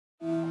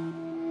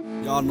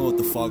Y'all know what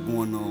the fuck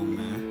going on,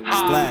 man.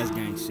 Splash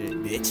gang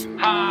shit, bitch.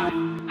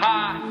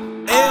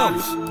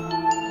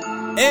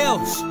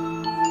 L's.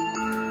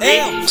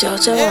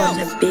 JoJo on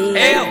the beat.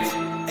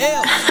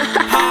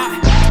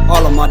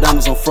 All of my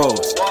diamonds on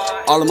froze.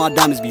 All of my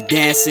diamonds be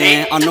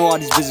dancing. I know all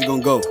these bitches gon'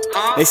 go.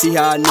 They see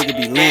how a nigga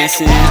be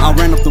lancing. I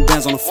ran up them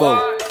bands on the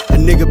floor. A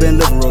nigga been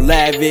living real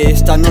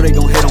lavish. I know they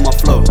gon' hate on my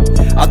flow.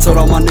 I told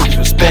all my niggas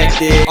respect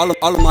it. All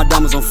of my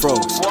diamonds on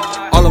froze.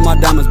 All of my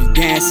diamonds be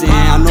dancing.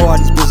 I know all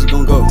these bitches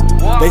gon' go.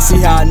 They see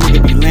how a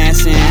nigga be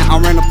lancing. I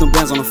ran up them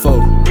bands on the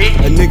floor.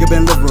 A nigga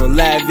been living real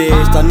lavish.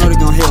 I know they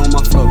gon' hate on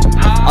my flow.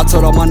 I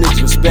told all my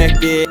niggas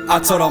respect it. I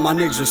told all my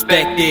niggas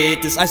respect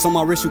it. This ice on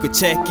my wrist, you can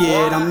check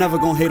it. I'm never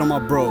gon' hate on my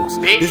bros.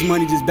 This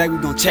money just back, we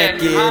gon' check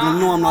it. I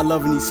know I'm not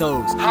loving these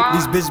hoes.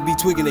 These bitches be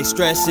tweaking, they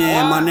stressing.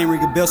 My name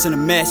ring a bell, send a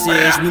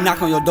message. We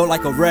knock on your door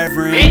like a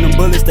reverend. Them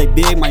bullets, they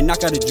big, might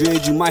knock out a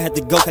dredge. You might have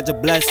to go catch a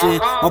blessing.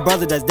 My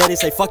brother that's dead, they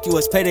say fuck you,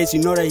 it's paydays.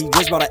 You know that he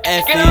just about a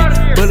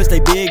effing. Bullets, they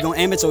big, gon'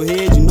 aim at your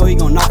head. You know he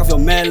gon' knock off your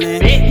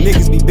melon.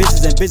 Niggas be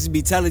bitches and bitches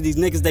be telling these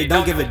niggas they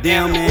don't give a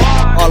damn, man.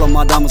 All of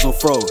my diamonds on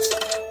froze.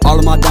 All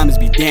of my diamonds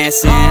be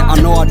dancing. I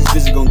know all these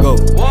bitches gon' go.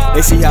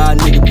 They see how a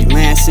nigga be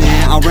lancing.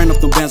 I ran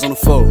up them bands on the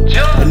floor.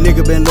 A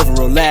nigga been living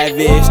real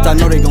lavish. I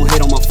know they gon'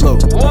 hate on my flow.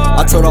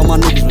 I told all my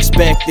niggas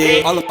respect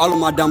it. All of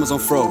my diamonds on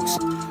froze.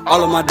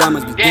 All of my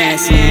diamonds be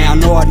dancing. I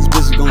know all these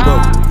bitches gon'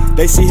 go.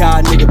 They see how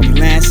a nigga be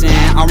lancing.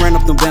 I ran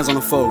up them bands on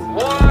the floor.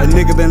 A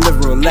nigga been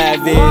living real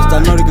lavish. I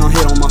know they gon'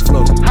 hate on my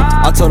flow.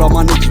 I told all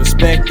my niggas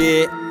respect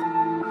it.